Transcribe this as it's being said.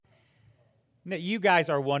Now, you guys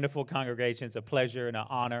are wonderful congregation. It's a pleasure and an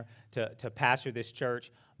honor to pastor this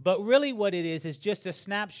church. But really what it is just a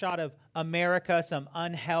snapshot of America, some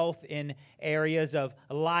unhealth in areas of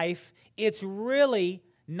life. It's really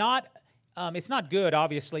not, it's not good,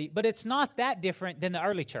 obviously, but it's not that different than the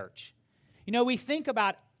early church. You know, we think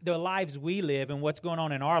about the lives we live and what's going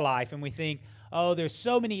on in our life, and we think, oh, there's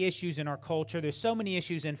so many issues in our culture. There's so many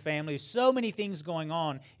issues in family. There's so many things going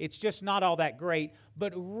on. It's just not all that great.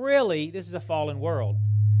 But really, this is a fallen world.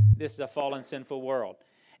 This is a fallen, sinful world.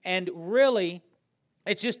 And really,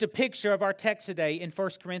 it's just a picture of our text today in 1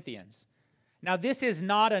 Corinthians. Now, this is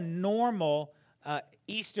not a normal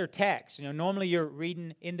Easter text. You know, normally you're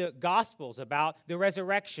reading in the Gospels about the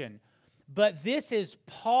resurrection. But this is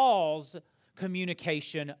Paul's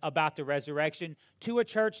communication about the resurrection to a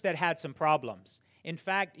church that had some problems. In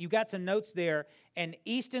fact, you got some notes there, and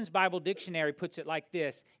Easton's Bible Dictionary puts it like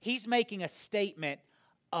this. He's making a statement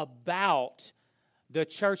about the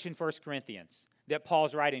church in 1 Corinthians that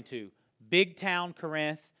Paul's writing to. Big town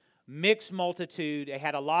Corinth, mixed multitude. They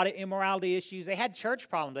had a lot of immorality issues. They had church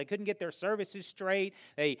problems. They couldn't get their services straight.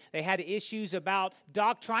 They had issues about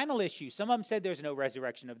doctrinal issues. Some of them said there's no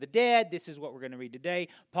resurrection of the dead. This is what we're going to read today.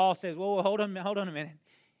 Paul says, well, hold on a minute.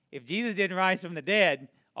 If Jesus didn't rise from the dead,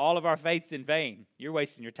 all of our faith's in vain. You're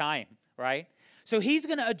wasting your time, right? So he's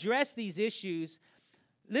going to address these issues.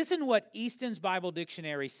 Listen what Easton's Bible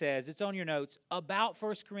Dictionary says. It's on your notes about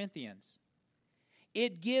 1 Corinthians.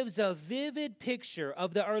 It gives a vivid picture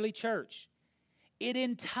of the early church. It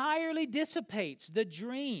entirely dissipates the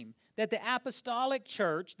dream that the apostolic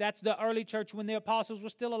church, that's the early church when the apostles were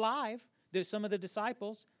still alive, some of the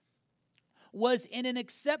disciples, was in an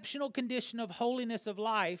exceptional condition of holiness of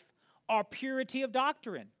life or purity of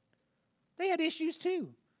doctrine. They had issues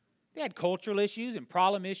too. They had cultural issues and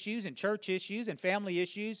problem issues and church issues and family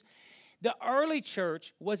issues. The early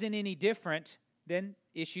church wasn't any different than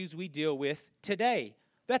issues we deal with today.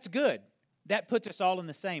 That's good. That puts us all in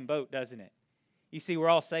the same boat, doesn't it? You see, we're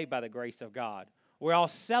all saved by the grace of God. We all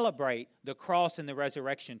celebrate the cross and the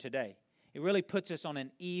resurrection today. It really puts us on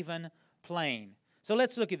an even plane. So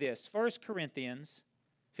let's look at this. 1 Corinthians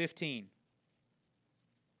 15.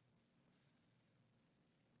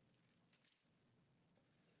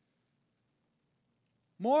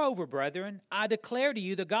 Moreover, brethren, I declare to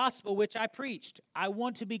you the gospel which I preached. I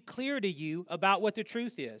want to be clear to you about what the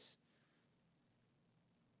truth is,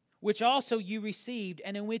 which also you received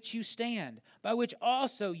and in which you stand, by which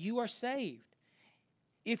also you are saved,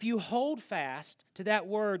 if you hold fast to that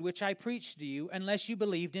word which I preached to you, unless you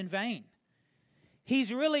believed in vain.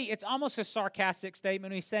 It's almost a sarcastic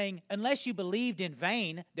statement. He's saying, unless you believed in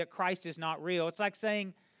vain that Christ is not real. It's like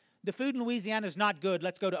saying, the food in Louisiana is not good.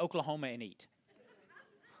 Let's go to Oklahoma and eat.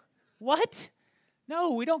 What?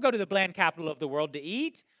 No, we don't go to the bland capital of the world to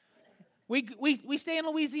eat. We stay in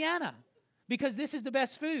Louisiana because this is the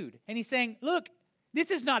best food. And he's saying, look, this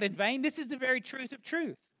is not in vain. This is the very truth of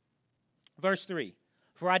truth. Verse 3,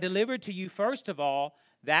 for I delivered to you first of all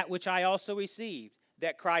that which I also received,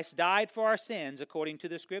 that Christ died for our sins according to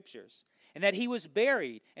the Scriptures, and that he was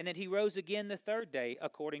buried, and that he rose again the third day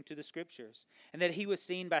according to the Scriptures, and that he was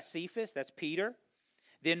seen by Cephas, that's Peter,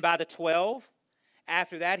 then by the 12.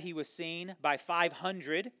 After that, he was seen by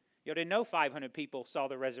 500. You didn't know 500 people saw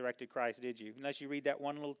the resurrected Christ, did you? Unless you read that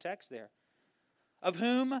one little text there. Of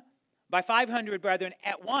whom, by 500 brethren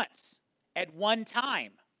at once, at one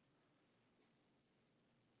time.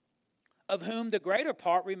 Of whom the greater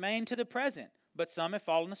part remain to the present, but some have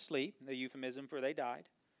fallen asleep, the euphemism for they died.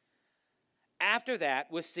 After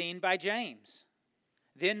that was seen by James,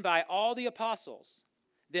 then by all the apostles.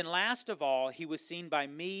 Then last of all, he was seen by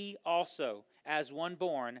me also, as one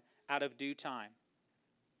born out of due time.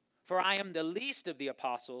 For I am the least of the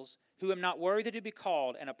apostles, who am not worthy to be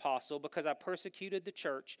called an apostle, because I persecuted the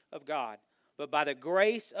church of God. But by the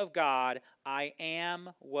grace of God, I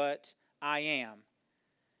am what I am.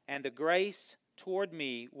 And the grace toward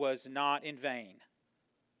me was not in vain,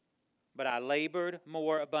 but I labored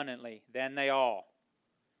more abundantly than they all.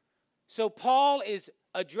 So Paul is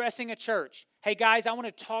addressing a church. Hey guys, I want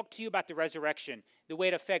to talk to you about the resurrection, the way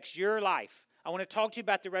it affects your life. I want to talk to you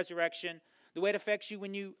about the resurrection, the way it affects you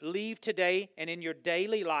when you leave today and in your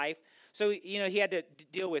daily life. So, he had to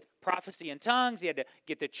deal with prophecy in tongues. He had to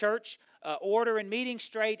get the church order and meeting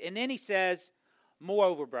straight. And then he says,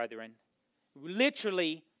 moreover, brethren,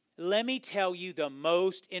 literally, let me tell you the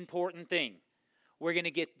most important thing. We're going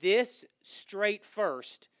to get this straight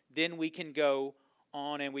first, then we can go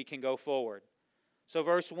on and we can go forward. So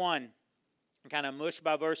verse 1, kind of mushed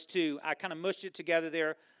by verse 2. I kind of mushed it together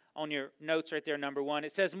there on your notes right there, number 1.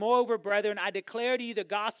 It says, moreover, brethren, I declare to you the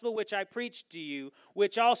gospel which I preached to you,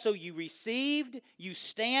 which also you received, you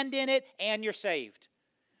stand in it, and you're saved.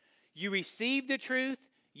 You receive the truth,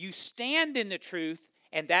 you stand in the truth,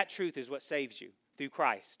 and that truth is what saves you through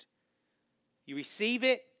Christ. You receive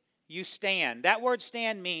it, you stand. That word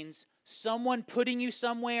stand means someone putting you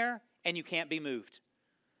somewhere and you can't be moved.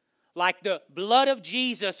 Like the blood of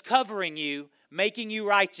Jesus covering you, making you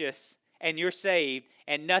righteous, and you're saved,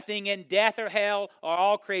 and nothing in death or hell or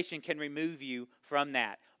all creation can remove you from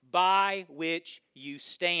that, by which you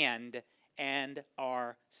stand and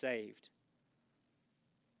are saved.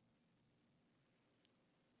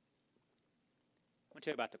 I want to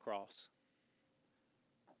tell you about the cross.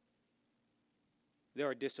 There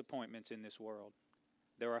are disappointments in this world.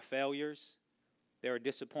 There are failures. There are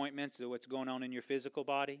disappointments of what's going on in your physical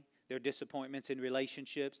body. There are disappointments in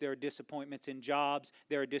relationships. There are disappointments in jobs.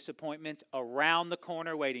 There are disappointments around the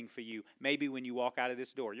corner waiting for you. Maybe when you walk out of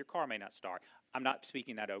this door, your car may not start. I'm not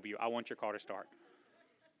speaking that over you. I want your car to start.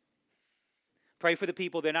 Pray for the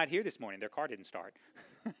people. They're not here this morning. Their car didn't start.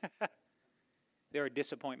 There are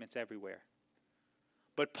disappointments everywhere.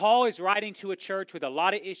 But Paul is writing to a church with a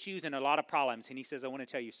lot of issues and a lot of problems. And he says, I want to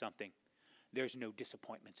tell you something. There's no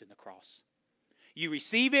disappointments in the cross. You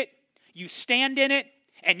receive it, you stand in it,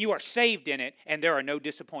 and you are saved in it. And there are no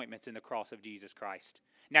disappointments in the cross of Jesus Christ.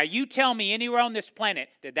 Now you tell me anywhere on this planet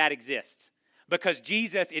that exists. Because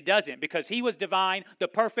Jesus, it doesn't. Because he was divine, the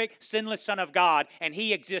perfect, sinless Son of God. And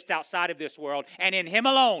he exists outside of this world. And in him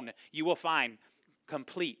alone, you will find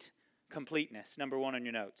completeness. Number 1 on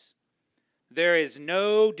your notes. There is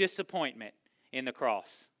no disappointment in the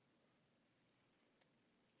cross.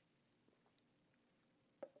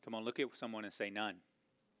 Come on, look at someone and say none.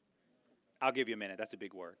 I'll give you a minute. That's a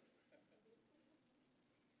big word.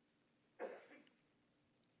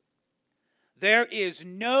 There is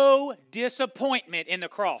no disappointment in the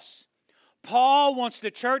cross. Paul wants the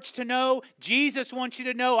church to know. Jesus wants you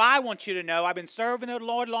to know. I want you to know. I've been serving the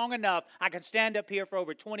Lord long enough. I can stand up here for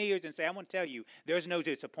over 20 years and say, I'm going to tell you, there's no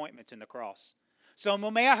disappointments in the cross. So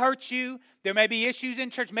may I hurt you. There may be issues in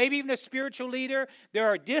church, maybe even a spiritual leader. There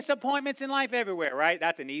are disappointments in life everywhere, right?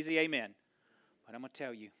 That's an easy amen. But I'm going to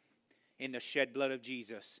tell you, in the shed blood of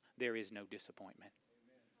Jesus, there is no disappointment.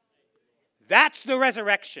 That's the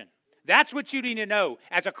resurrection. That's what you need to know.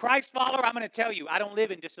 As a Christ follower, I'm going to tell you, I don't live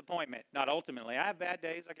in disappointment. Not ultimately. I have bad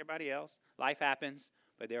days like everybody else. Life happens,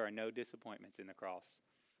 but there are no disappointments in the cross.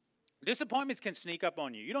 Disappointments can sneak up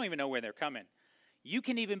on you. You don't even know where they're coming. You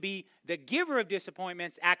can even be the giver of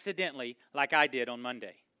disappointments accidentally, like I did on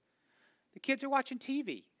Monday. The kids are watching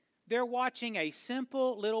TV. They're watching a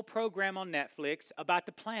simple little program on Netflix about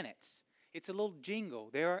the planets. It's a little jingle.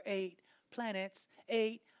 There are 8 planets,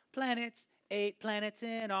 8 planets, 8 planets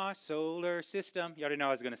in our solar system. You already know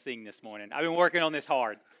I was going to sing this morning. I've been working on this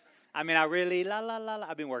hard. I mean, I've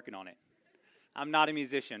been working on it. I'm not a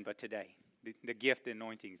musician, but today, the gift, the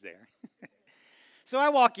anointing's there. So I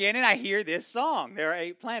walk in and I hear this song. There are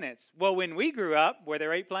 8 planets. Well, when we grew up, were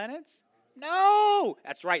there 8 planets? No!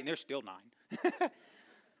 That's right, and there's still 9.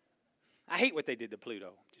 I hate what they did to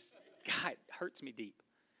Pluto. Just, God, it hurts me deep.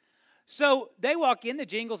 So they walk in, the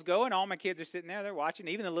jingles go, and all my kids are sitting there, they're watching,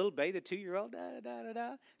 even the little baby, the 2-year-old,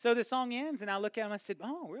 da-da-da-da-da. So the song ends, and I look at them, I said,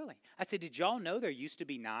 oh, really? I said, did y'all know there used to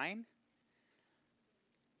be 9?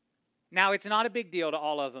 Now, it's not a big deal to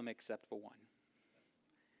all of them except for one.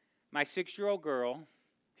 My 6-year-old girl,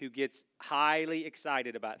 who gets highly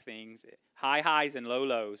excited about things, high highs and low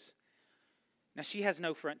lows. Now, she has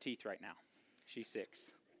no front teeth right now. She's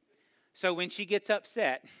 6. So when she gets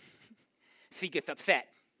upset, she gets upset.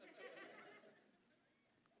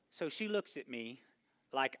 So she looks at me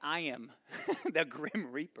like I am the Grim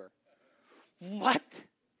Reaper. What?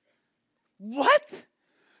 What?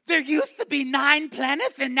 There used to be 9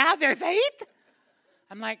 planets and now there's 8?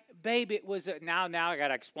 I'm like, babe, it was now I got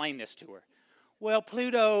to explain this to her. Well,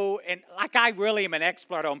 Pluto, and like I really am an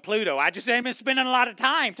expert on Pluto. I just haven't been spending a lot of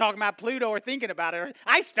time talking about Pluto or thinking about it.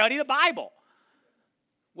 I study the Bible.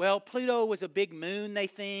 Well, Pluto was a big moon, they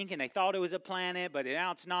think, and they thought it was a planet, but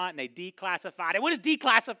now it's not, and they declassified it. What does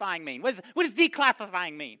declassifying mean? What does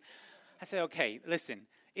declassifying mean? I said, okay, listen,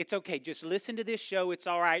 it's okay. Just listen to this show. It's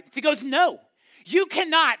all right. She goes, no, you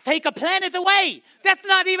cannot take a planet away. That's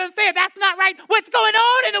not even fair. That's not right. What's going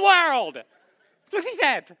on in the world? That's what she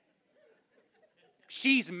said.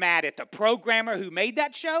 She's mad at the programmer who made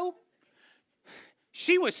that show.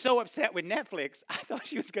 She was so upset with Netflix, I thought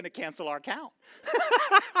she was going to cancel our account.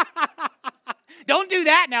 Don't do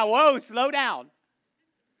that now. Whoa, slow down.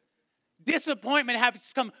 Disappointment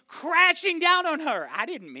has come crashing down on her. I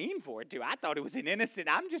didn't mean for it to. I thought it was an innocent.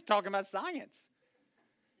 I'm just talking about science.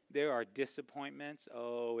 There are disappointments,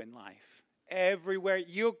 in life. Everywhere.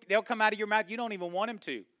 They'll come out of your mouth. You don't even want them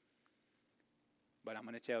to. But I'm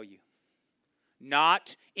going to tell you.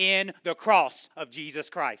 Not in the cross of Jesus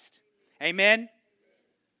Christ. Amen?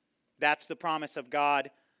 That's the promise of God.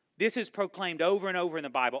 This is proclaimed over and over in the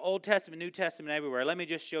Bible. Old Testament, New Testament, everywhere. Let me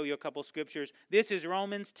just show you a couple scriptures. This is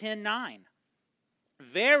Romans 10:9.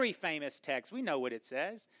 Very famous text. We know what it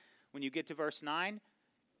says. When you get to verse 9.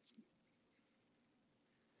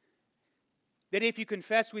 That if you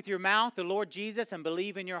confess with your mouth the Lord Jesus and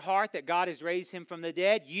believe in your heart that God has raised him from the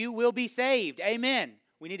dead, you will be saved. Amen.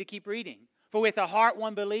 We need to keep reading. For with the heart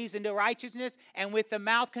one believes into righteousness, and with the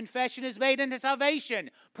mouth confession is made unto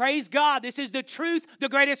salvation. Praise God. This is the truth, the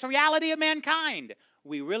greatest reality of mankind.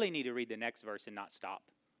 We really need to read the next verse and not stop.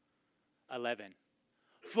 11.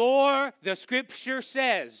 For the scripture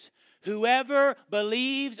says, whoever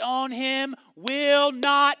believes on him will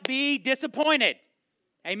not be disappointed.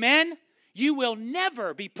 Amen? You will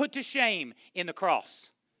never be put to shame in the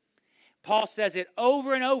cross. Paul says it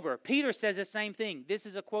over and over. Peter says the same thing. This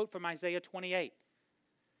is a quote from Isaiah 28.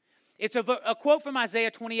 It's a quote from Isaiah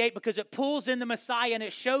 28 because it pulls in the Messiah and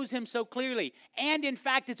it shows him so clearly. And in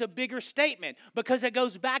fact, it's a bigger statement because it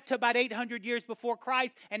goes back to about 800 years before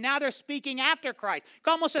Christ. And now they're speaking after Christ.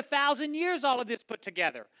 Almost 1,000 years, all of this put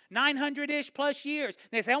together. 900-ish plus years.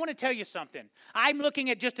 And they say, I want to tell you something. I'm looking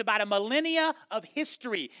at just about a millennia of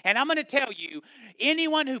history. And I'm going to tell you,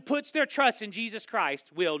 anyone who puts their trust in Jesus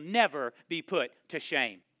Christ will never be put to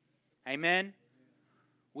shame. Amen?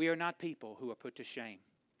 We are not people who are put to shame.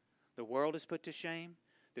 The world is put to shame.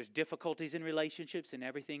 There's difficulties in relationships and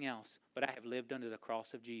everything else. But I have lived under the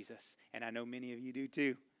cross of Jesus. And I know many of you do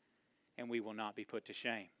too. And we will not be put to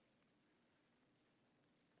shame.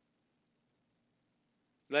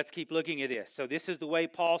 Let's keep looking at this. So this is the way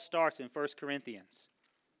Paul starts in 1 Corinthians.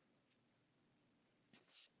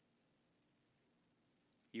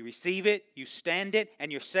 You receive it, you stand it, and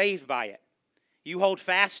you're saved by it. You hold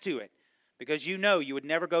fast to it because you know you would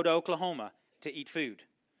never go to Oklahoma to eat food.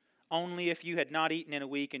 Only if you had not eaten in a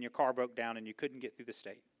week and your car broke down and you couldn't get through the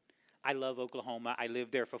state. I love Oklahoma. I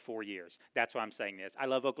lived there for 4 years. That's why I'm saying this. I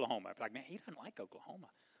love Oklahoma. I'm like, man, he doesn't like Oklahoma.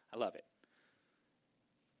 I love it.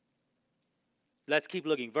 Let's keep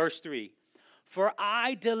looking. Verse 3. For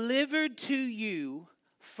I delivered to you,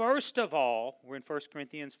 first of all, we're in 1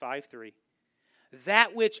 Corinthians 5:3,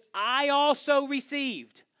 that which I also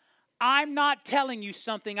received. I'm not telling you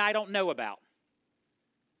something I don't know about.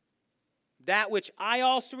 That which I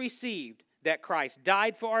also received, that Christ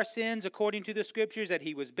died for our sins according to the Scriptures, that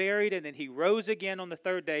he was buried, and then he rose again on the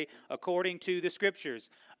third day according to the Scriptures.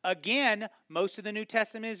 Again, most of the New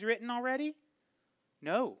Testament is written already?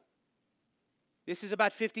 No. This is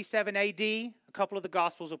about 57 AD. A couple of the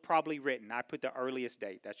Gospels are probably written. I put the earliest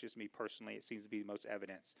date. That's just me personally. It seems to be the most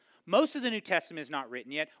evidence. Most of the New Testament is not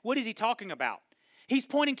written yet. What is he talking about? He's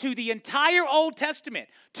pointing to the entire Old Testament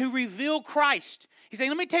to reveal Christ. He's saying,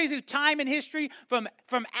 let me tell you through time and history from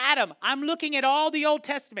Adam. I'm looking at all the Old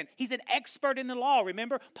Testament. He's an expert in the law.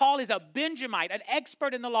 Remember, Paul is a Benjamite, an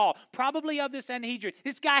expert in the law, probably of the Sanhedrin.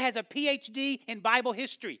 This guy has a PhD in Bible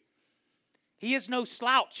history. He is no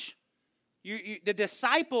slouch. The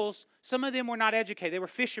disciples, some of them were not educated. They were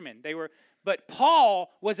fishermen. But Paul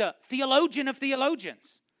was a theologian of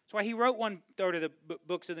theologians. That's why he wrote 1/3 of the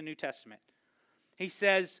books of the New Testament. He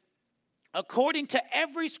says, according to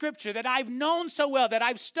every scripture that I've known so well, that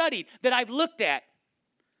I've studied, that I've looked at,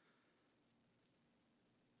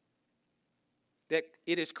 that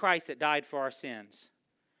it is Christ that died for our sins.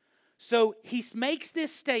 So he makes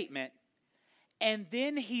this statement, and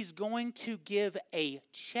then he's going to give a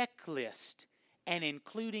checklist and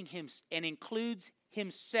includes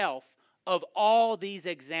himself of all these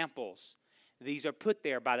examples. These are put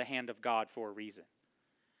there by the hand of God for a reason.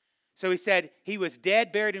 So he said he was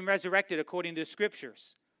dead, buried, and resurrected according to the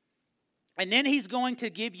Scriptures. And then he's going to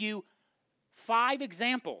give you 5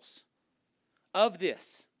 examples of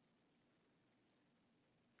this.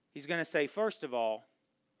 He's going to say, first of all,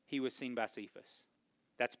 he was seen by Cephas.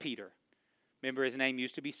 That's Peter. Remember, his name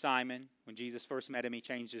used to be Simon. When Jesus first met him, he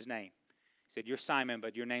changed his name. He said, you're Simon,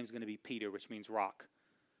 but your name's going to be Peter, which means rock.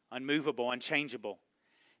 Unmovable, unchangeable.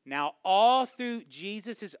 Now, all through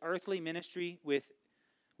Jesus' earthly ministry with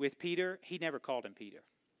Peter, he never called him Peter.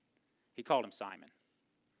 He called him Simon.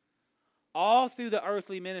 All through the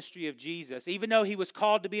earthly ministry of Jesus, even though he was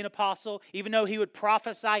called to be an apostle, even though he would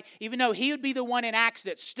prophesy, even though he would be the one in Acts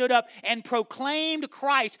that stood up and proclaimed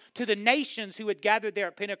Christ to the nations who had gathered there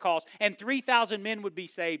at Pentecost, and 3,000 men would be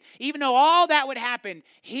saved, even though all that would happen,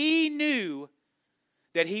 he knew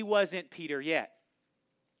that he wasn't Peter yet.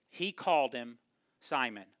 He called him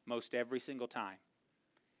Simon most every single time.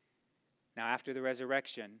 Now, after the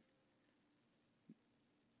resurrection,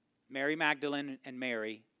 Mary Magdalene and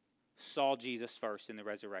Mary saw Jesus first in the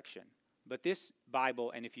resurrection. But this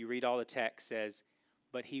Bible, and if you read all the text, says,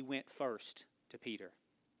 but he went first to Peter.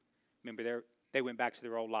 Remember, they went back to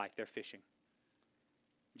their old life. They're fishing.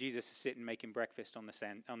 Jesus is sitting making breakfast on the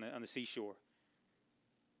sand on the seashore.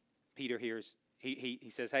 Peter hears, he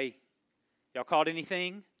says, hey, y'all caught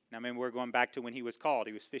anything? Now remember, we're going back to when he was called.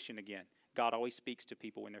 He was fishing again. God always speaks to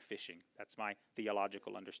people when they're fishing. That's my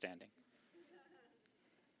theological understanding.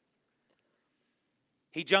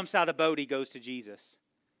 He jumps out of the boat. He goes to Jesus.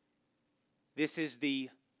 This is the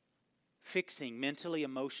fixing mentally,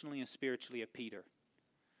 emotionally, and spiritually of Peter.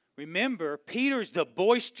 Remember, Peter's the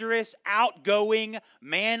boisterous, outgoing,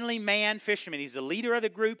 manly man fisherman. He's the leader of the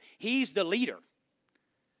group. He's the leader.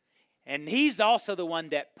 And he's also the one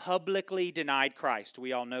that publicly denied Christ.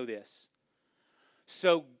 We all know this.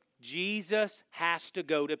 So Jesus has to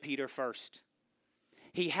go to Peter first.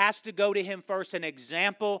 He has to go to him first, an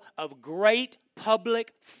example of great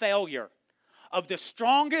public failure, of the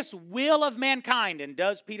strongest will of mankind. And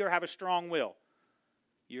does Peter have a strong will?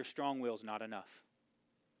 Your strong will is not enough.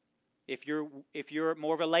 If you're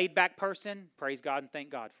more of a laid-back person, praise God and thank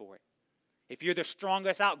God for it. If you're the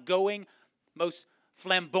strongest, outgoing, most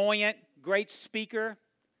flamboyant, great speaker,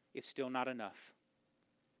 it's still not enough.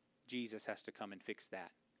 Jesus has to come and fix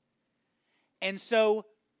that. And so,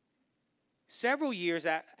 several years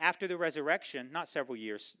after the resurrection, not several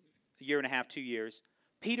years, a year and a half, 2 years,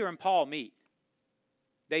 Peter and Paul meet.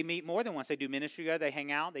 They meet more than once. They do ministry together. They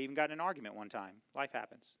hang out. They even got in an argument one time. Life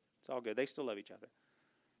happens. It's all good. They still love each other.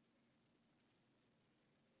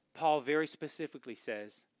 Paul very specifically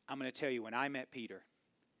says, I'm going to tell you, when I met Peter,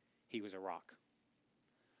 he was a rock.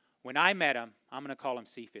 When I met him, I'm going to call him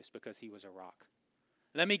Cephas because he was a rock.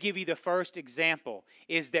 Let me give you the first example,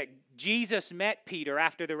 is that Jesus met Peter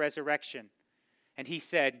after the resurrection. And he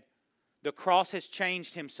said, the cross has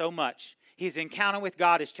changed him so much. His encounter with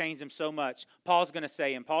God has changed him so much. Paul's going to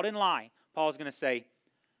say, and Paul didn't lie, Paul's going to say,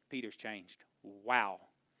 Peter's changed. Wow.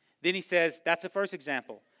 Then he says, that's the first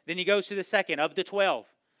example. Then he goes to the second, of the 12.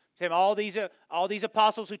 All these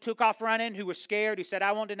apostles who took off running, who were scared, who said,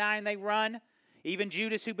 I won't deny, and they run. Even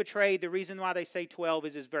Judas, who betrayed. The reason why they say 12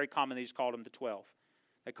 is very common. They just called him the 12.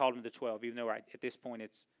 They called him the 12, even though at this point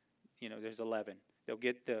it's, there's 11. They'll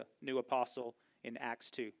get the new apostle in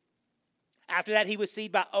Acts 2. After that, he was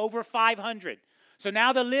seen by over 500. So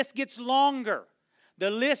now the list gets longer.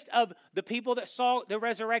 The list of the people that saw the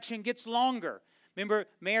resurrection gets longer. Remember,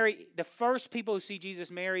 Mary, the first people who see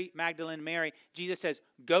Jesus, Mary, Magdalene, Mary, Jesus says,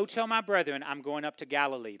 go tell my brethren I'm going up to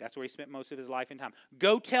Galilee. That's where he spent most of his life and time.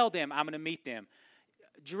 Go tell them I'm going to meet them.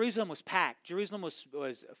 Jerusalem was packed. Jerusalem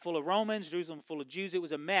was full of Romans. Jerusalem was full of Jews. It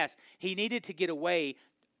was a mess. He needed to get away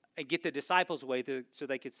and get the disciples away so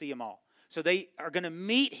they could see them all. So they are going to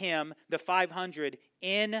meet him, the 500,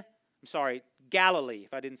 in Galilee,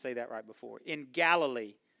 if I didn't say that right before. In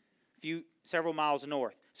Galilee, several miles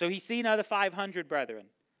north. So he's seen other 500 brethren,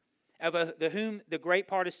 of whom the great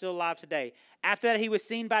part is still alive today. After that, he was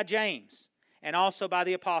seen by James and also by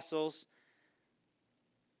the apostles.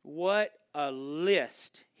 What a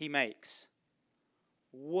list he makes.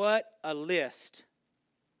 What a list.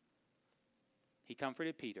 He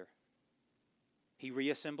comforted Peter. He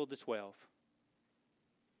reassembled the 12.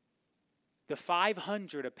 The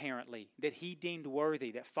 500, apparently, that he deemed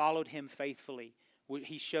worthy, that followed him faithfully,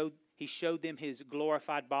 he showed them his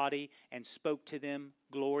glorified body and spoke to them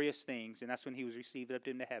glorious things. And that's when he was received up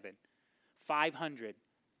into heaven. 500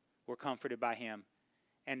 were comforted by him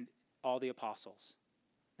and all the apostles.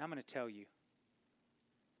 Now I'm going to tell you,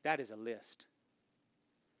 that is a list.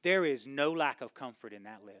 There is no lack of comfort in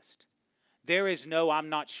that list. There is no I'm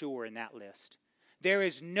not sure in that list. There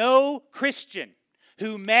is no Christian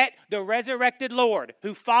who met the resurrected Lord,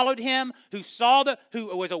 who followed him, who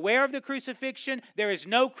was aware of the crucifixion. There is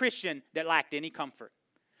no Christian that lacked any comfort.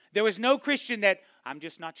 There was no Christian that, I'm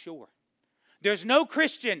just not sure. There's no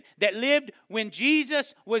Christian that lived when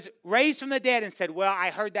Jesus was raised from the dead and said, well, I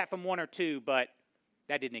heard that from one or two, but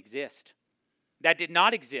that didn't exist. That did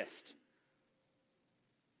not exist.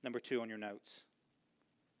 Number 2 on your notes.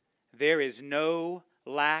 There is no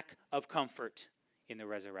lack of comfort in the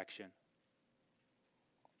resurrection.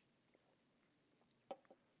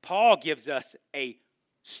 Paul gives us a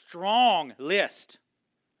strong list.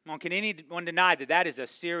 Can anyone deny that is a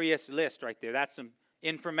serious list right there? That's some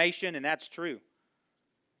information, and that's true.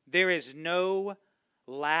 There is no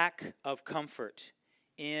lack of comfort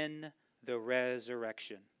in the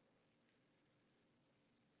resurrection.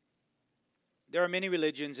 There are many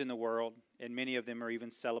religions in the world, and many of them are even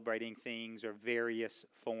celebrating things or various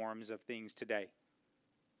forms of things today.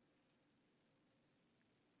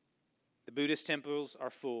 The Buddhist temples are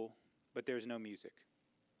full, but there's no music.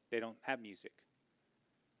 They don't have music.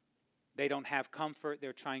 They don't have comfort.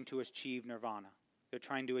 They're trying to achieve nirvana. They're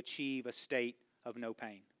trying to achieve a state of no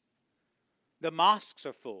pain. The mosques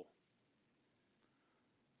are full.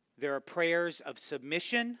 There are prayers of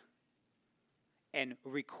submission and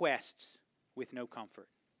requests with no comfort.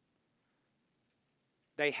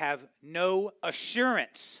 They have no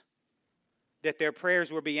assurance that their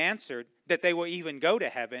prayers will be answered, that they will even go to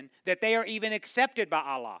heaven, that they are even accepted by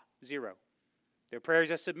Allah. Zero. Their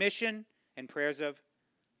prayers of submission and prayers of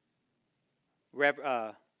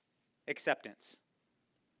acceptance.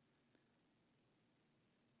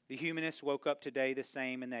 The humanist woke up today the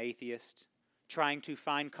same, and the atheist, trying to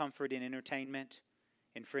find comfort in entertainment,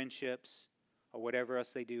 in friendships, or whatever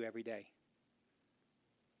else they do every day.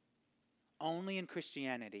 Only in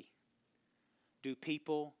Christianity do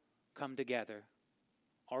people come together,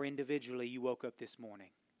 or individually you woke up this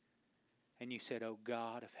morning and you said, "Oh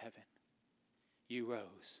God of heaven, you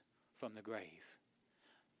rose from the grave."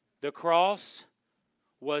 The cross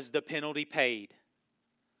was the penalty paid.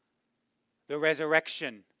 The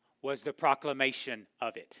resurrection was the proclamation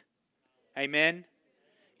of it. Amen?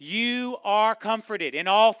 You are comforted in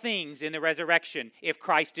all things in the resurrection if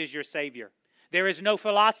Christ is your Savior. There is no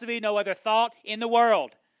philosophy, no other thought in the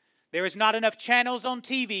world. There is not enough channels on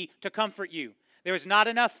TV to comfort you. There is not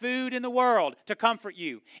enough food in the world to comfort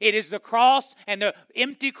you. It is the cross and the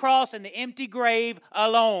empty grave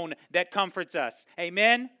alone that comforts us.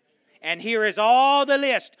 Amen? And here is all the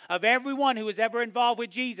list of everyone who was ever involved with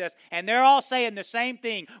Jesus, and they're all saying the same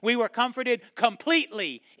thing. We were comforted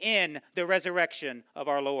completely in the resurrection of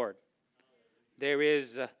our Lord. There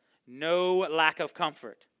is no lack of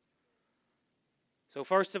comfort. So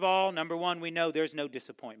first of all, number one, we know there's no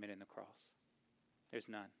disappointment in the cross. There's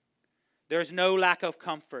none. There's no lack of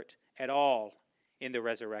comfort at all in the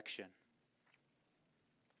resurrection.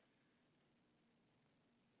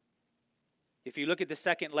 If you look at the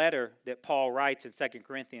second letter that Paul writes in 2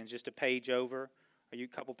 Corinthians, just a page over, or a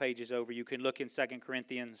couple pages over, you can look in 2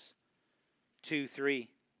 Corinthians 2:3.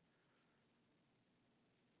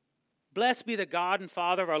 Blessed be the God and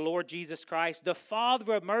Father of our Lord Jesus Christ, the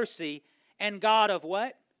Father of mercy and God of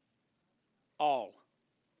what? All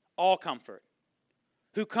comfort.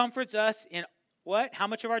 Who comforts us in what? How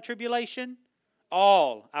much of our tribulation?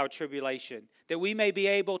 All our tribulation, that we may be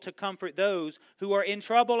able to comfort those who are in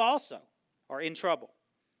trouble also, or in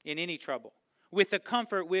any trouble, with the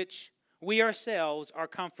comfort which we ourselves are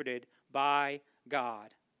comforted by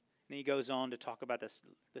God. And he goes on to talk about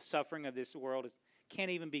the suffering of this world can't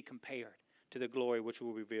even be compared to the glory which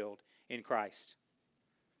will be revealed in Christ.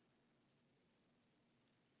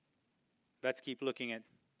 Let's keep looking at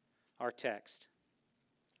our text.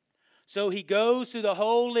 So he goes through the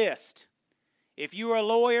whole list. If you were a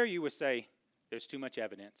lawyer, you would say, there's too much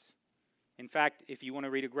evidence. In fact, if you want to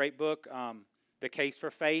read a great book, The Case for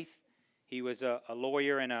Faith, he was a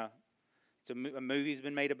lawyer, and a movie's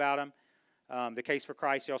been made about him. The Case for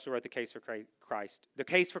Christ, he also wrote The Case for Christ. The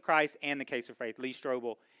Case for Christ and The Case for Faith, Lee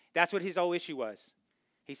Strobel. That's what his whole issue was.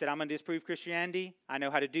 He said, I'm going to disprove Christianity. I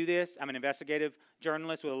know how to do this. I'm an investigative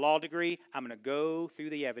journalist with a law degree. I'm going to go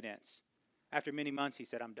through the evidence. After many months, he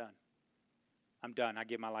said, I'm done. I'm done. I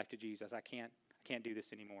give my life to Jesus. I can't do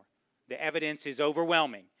this anymore. The evidence is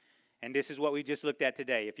overwhelming. And this is what we just looked at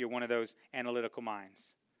today, if you're one of those analytical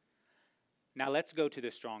minds. Now let's go to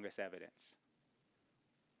the strongest evidence.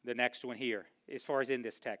 The next one here, as far as in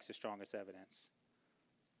this text, the strongest evidence.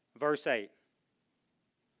 Verse 8.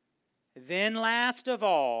 Then last of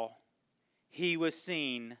all, he was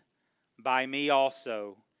seen by me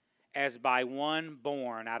also, as by one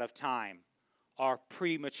born out of time, or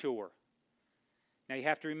premature. Now you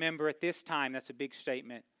have to remember at this time, that's a big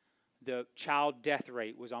statement, the child death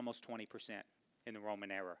rate was almost 20% in the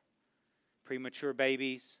Roman era. Premature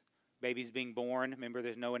babies being born, remember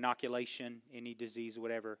there's no inoculation, any disease or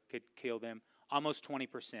whatever could kill them, almost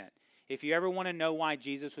 20%. If you ever want to know why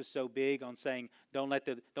Jesus was so big on saying, don't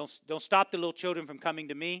stop the little children from coming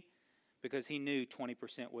to me, because he knew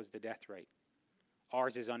 20% was the death rate.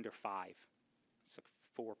 Ours is under 5. It's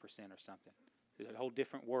like 4% or something. There's a whole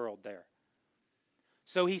different world there.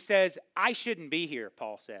 So he says, I shouldn't be here,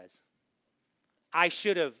 Paul says. I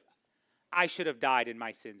should have died in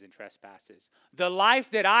my sins and trespasses. The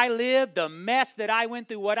life that I lived, the mess that I went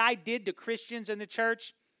through, what I did to Christians in the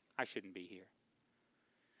church, I shouldn't be here.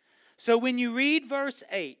 So when you read verse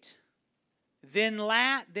 8,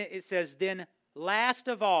 it says, then last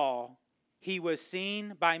of all, he was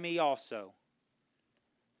seen by me also.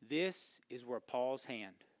 This is where Paul's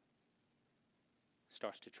hand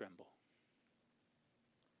starts to tremble.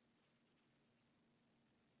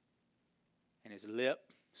 and his lip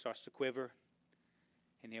starts to quiver,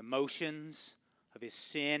 and the emotions of his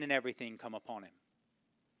sin and everything come upon him.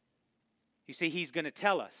 You see, he's going to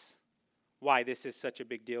tell us why this is such a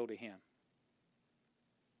big deal to him.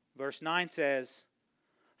 Verse 9 says,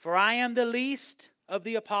 "For I am the least of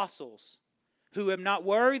the apostles, who am not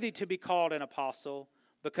worthy to be called an apostle,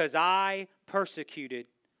 because I persecuted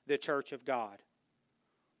the church of God.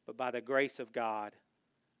 But by the grace of God,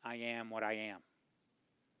 I am what I am."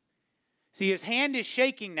 See, his hand is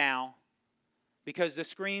shaking now because the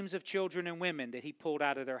screams of children and women that he pulled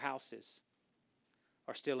out of their houses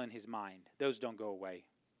are still in his mind. Those don't go away.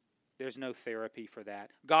 There's no therapy for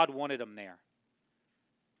that. God wanted them there.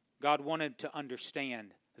 God wanted to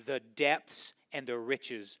understand the depths and the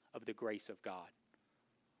riches of the grace of God.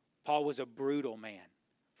 Paul was a brutal man,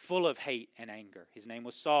 full of hate and anger. His name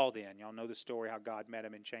was Saul then. Y'all know the story how God met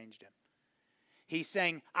him and changed him. He's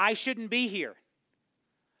saying, I shouldn't be here.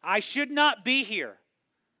 I should not be here.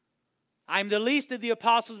 I'm the least of the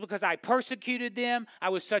apostles because I persecuted them. I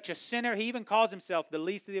was such a sinner. He even calls himself the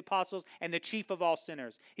least of the apostles and the chief of all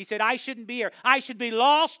sinners. He said, I shouldn't be here. I should be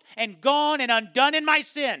lost and gone and undone in my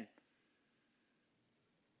sin.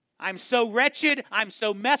 I'm so wretched. I'm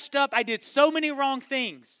so messed up. I did so many wrong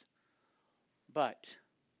things. But,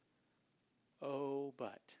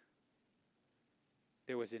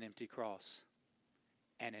 there was an empty cross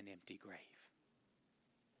and an empty grave.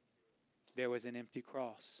 There was an empty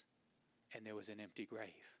cross and there was an empty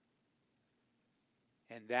grave.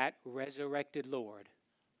 And that resurrected Lord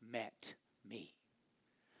met me.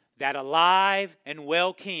 That alive and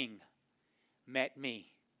well King met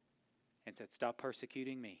me and said, stop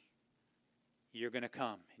persecuting me. You're going to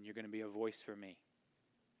come and you're going to be a voice for me.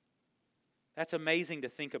 That's amazing to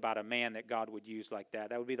think about a man that God would use like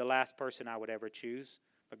that. That would be the last person I would ever choose.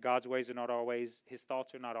 But God's ways are not our ways. His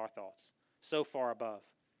thoughts are not our thoughts. So far above.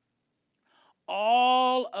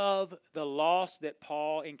 All of the loss that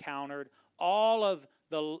Paul encountered, all of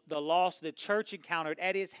the loss the church encountered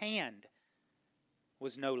at his hand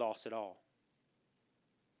was no loss at all.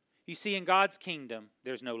 You see, in God's kingdom,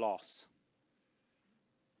 there's no loss.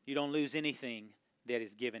 You don't lose anything that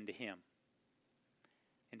is given to him.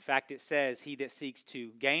 In fact, it says, he that seeks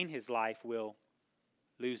to gain his life will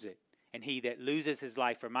lose it. And he that loses his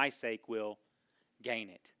life for my sake will gain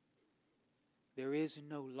it. There is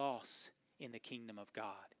no loss in the kingdom of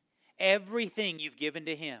God. Everything you've given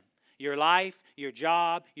to him, your life, your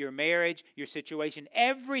job, your marriage, your situation,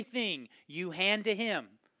 everything you hand to him,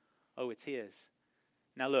 oh, it's his.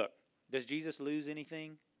 Now look, does Jesus lose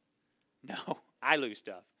anything? No, I lose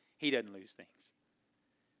stuff. He doesn't lose things.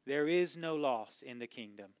 There is no loss in the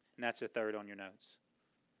kingdom. And that's the third on your notes.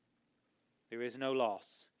 There is no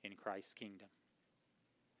loss in Christ's kingdom.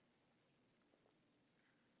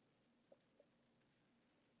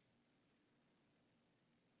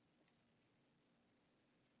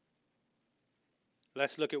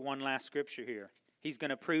 Let's look at one last scripture here. He's going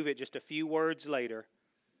to prove it just a few words later.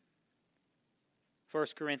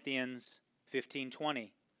 1 Corinthians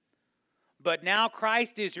 15:20. But now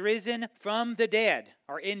Christ is risen from the dead.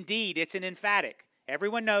 Or indeed, it's an emphatic.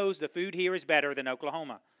 Everyone knows the food here is better than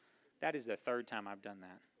Oklahoma. That is the third time I've done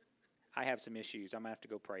that. I have some issues. I'm going to have to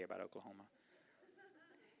go pray about Oklahoma.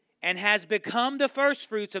 And has become the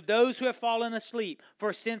firstfruits of those who have fallen asleep.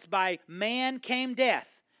 For since by man came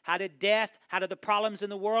death. How did the problems in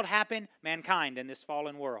the world happen? Mankind in this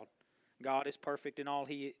fallen world. God is perfect in all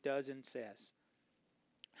he does and says.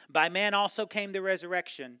 By man also came the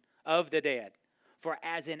resurrection of the dead. For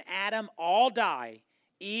as in Adam all die,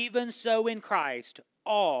 even so in Christ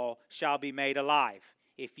all shall be made alive.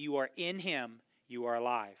 If you are in him, you are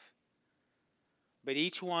alive. But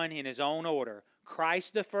each one in his own order.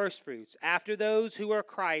 Christ the firstfruits, after those who are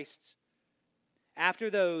Christ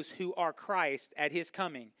at his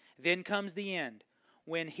coming. Then comes the end,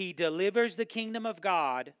 when he delivers the kingdom of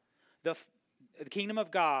God, the kingdom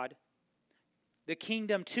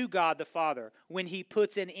to God the Father, when he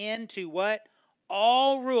puts an end to what?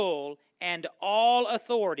 All rule and all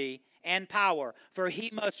authority and power. For he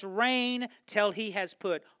must reign till he has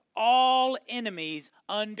put all enemies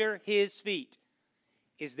under his feet.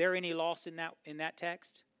 Is there any loss in that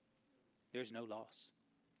text? There's no loss.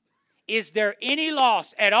 Is there any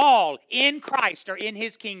loss at all in Christ or in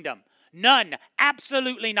his kingdom? None.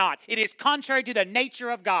 Absolutely not. It is contrary to the nature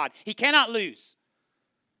of God. He cannot lose.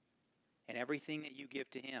 And everything that you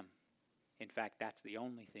give to him, in fact, that's the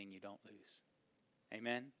only thing you don't lose.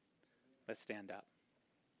 Amen? Let's stand up.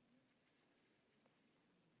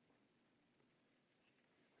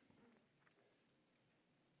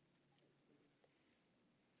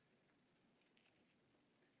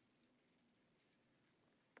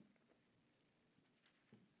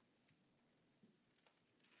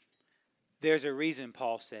 There's a reason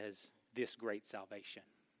Paul says this great salvation.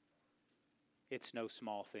 It's no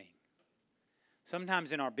small thing.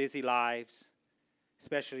 Sometimes in our busy lives,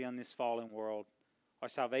 especially on this fallen world, our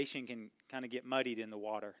salvation can kind of get muddied in the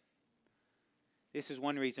water. This is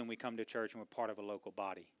one reason we come to church and we're part of a local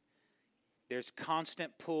body. There's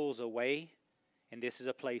constant pulls away, and this is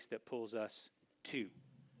a place that pulls us to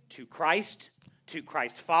Christ, to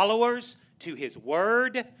Christ followers, to His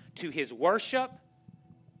Word, to His worship.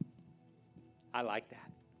 I like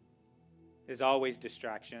that. There's always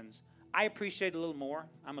distractions. I appreciate a little more.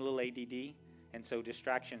 I'm a little ADD, and so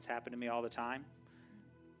distractions happen to me all the time.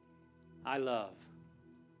 I love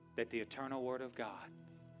that the eternal Word of God,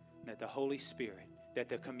 that the Holy Spirit, that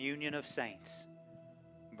the communion of saints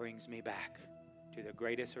brings me back to the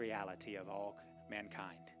greatest reality of all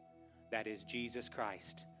mankind. That is, Jesus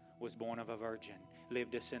Christ was born of a virgin,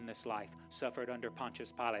 lived a sinless life, suffered under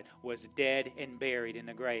Pontius Pilate, was dead and buried in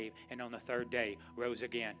the grave, and on the third day rose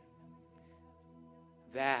again.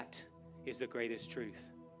 That is the greatest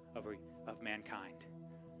truth of mankind.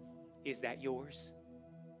 Is that yours?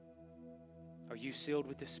 Are you sealed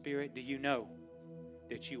with the Spirit? Do you know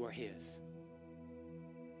that you are His?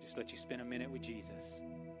 Just let you spend a minute with Jesus.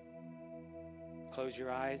 Close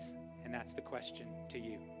your eyes, and that's the question to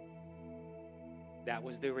you. That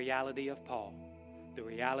was the reality of Paul, the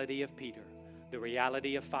reality of Peter, the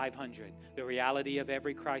reality of 500, the reality of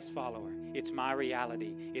every Christ follower. It's my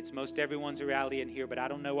reality. It's most everyone's reality in here, but I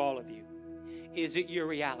don't know all of you. Is it your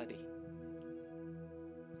reality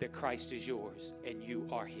that Christ is yours and you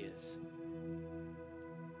are His?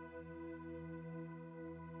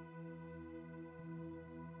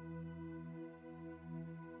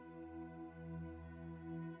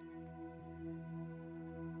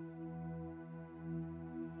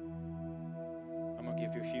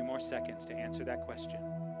 Give you a few more seconds to answer that question.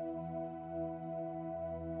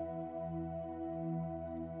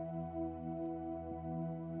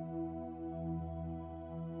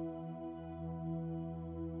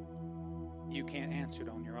 You can't answer it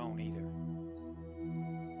on your own either.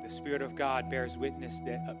 The Spirit of God bears witness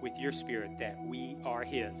that with your spirit that we are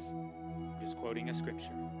His. I'm just quoting a scripture.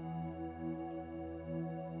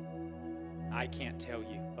 I can't tell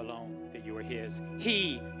you alone that you are His.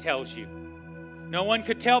 He tells you. No one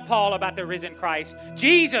could tell Paul about the risen Christ.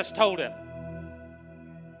 Jesus told him.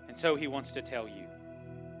 And so He wants to tell you.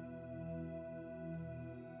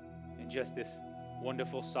 In just this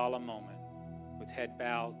wonderful, solemn moment, with head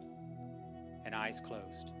bowed and eyes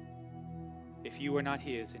closed. If you are not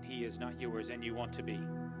His and He is not yours, and you want to be,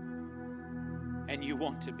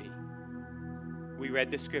 we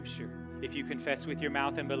read the scripture. If you confess with your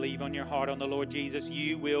mouth and believe on your heart on the Lord Jesus,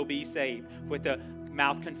 you will be saved. With the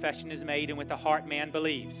mouth confession is made, and with the heart man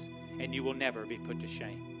believes, and you will never be put to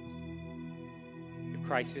shame. If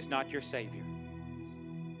Christ is not your Savior,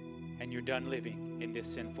 and you're done living in this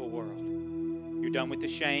sinful world, you're done with the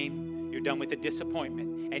shame, you're done with the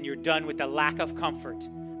disappointment, and you're done with the lack of comfort,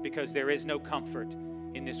 because there is no comfort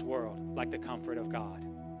in this world like the comfort of God.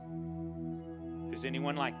 If there's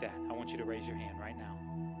anyone like that, I want you to raise your hand right now.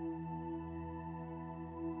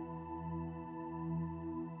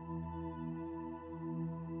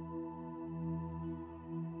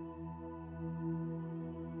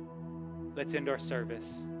 Let's end our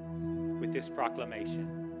service with this proclamation,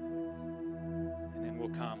 and then we'll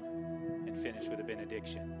come and finish with a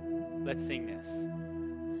benediction. Let's sing this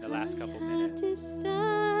the last couple minutes. I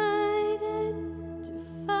decided to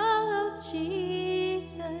follow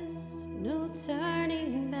Jesus, no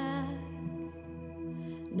turning back,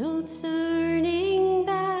 no turning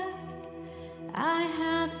back. I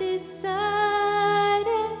have decided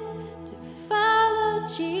to follow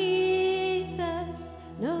Jesus,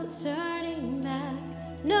 no turning back,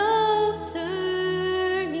 no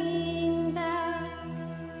turning back.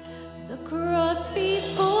 The cross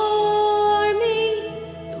before me,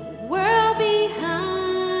 the world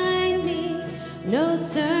behind me, no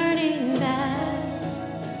turning back,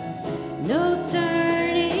 no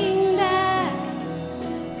turning back.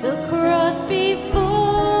 The cross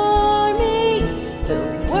before me, the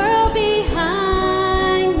world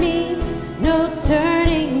behind me, no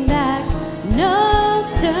turning back, no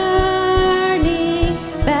turning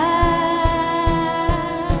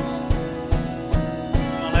back.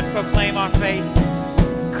 Come on, let's proclaim our faith.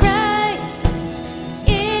 Christ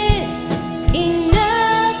is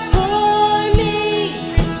enough for me.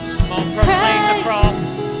 Come on, proclaim the cross.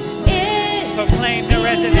 Is Proclaim the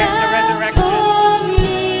resurrection. for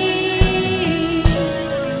me.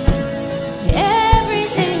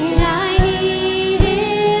 Everything I need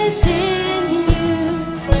is in you.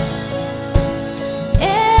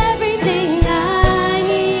 Everything I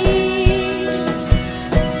need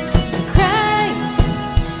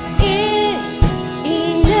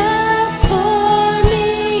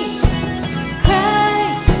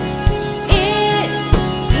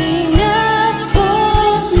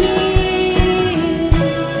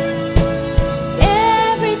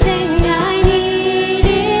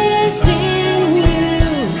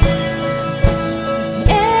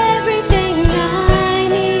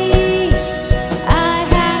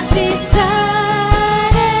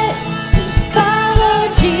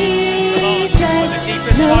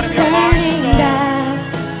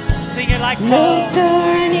no Paul.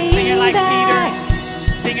 turning Sing it like back. Peter.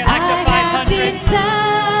 Sing it like I the have 500.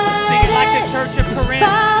 Sing it like the decided church of to Corinth.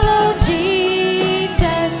 follow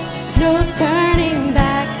Jesus, no turning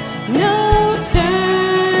back, no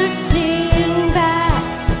turning back.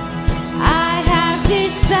 I have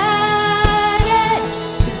decided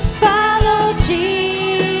to follow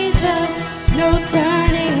Jesus, no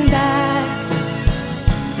turning back,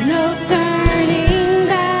 no turning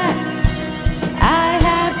back. I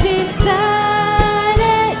have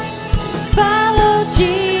decided to follow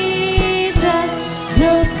Jesus,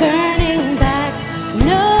 no turning back,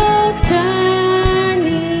 no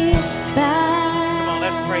turning back. Come on,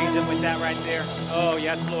 let's praise him with that right there. Oh,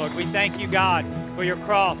 yes, Lord. We thank you, God, for your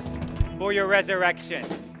cross, for your resurrection.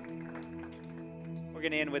 We're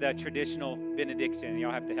going to end with a traditional benediction, and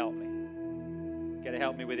y'all have to help me. Got to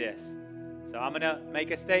help me with this. So I'm going to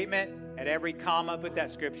make a statement. At every comma, put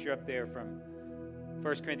that scripture up there from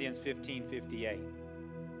 1 Corinthians 15:58.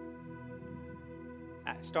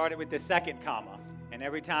 I started with the second comma, and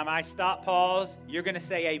every time I stop, pause, you're going to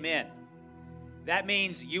say amen. That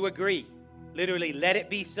means you agree. Literally, let it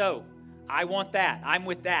be so. I want that. I'm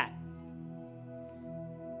with that.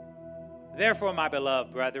 Therefore, my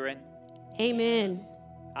beloved brethren, Amen.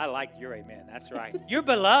 I like your amen. That's right. You're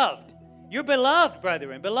beloved. You're beloved,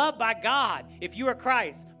 brethren. Beloved by God. If you are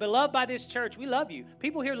Christ, beloved by this church, we love you.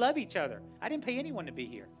 People here love each other. I didn't pay anyone to be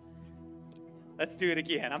here. Let's do it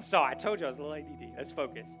again. I'm sorry. I told you I was a little ADD. Let's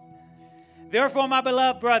focus. Therefore, my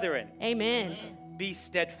beloved brethren, Amen. be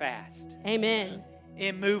steadfast, Amen.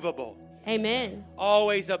 immovable, Amen.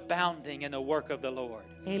 always abounding in the work of the Lord,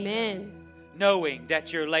 Amen. knowing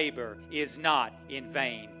that your labor is not in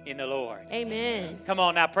vain in the Lord. Amen. Come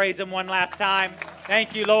on now, praise him one last time.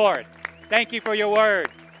 Thank you, Lord. Thank you for your word.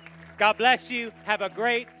 God bless you. Have a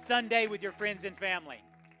great Sunday with your friends and family.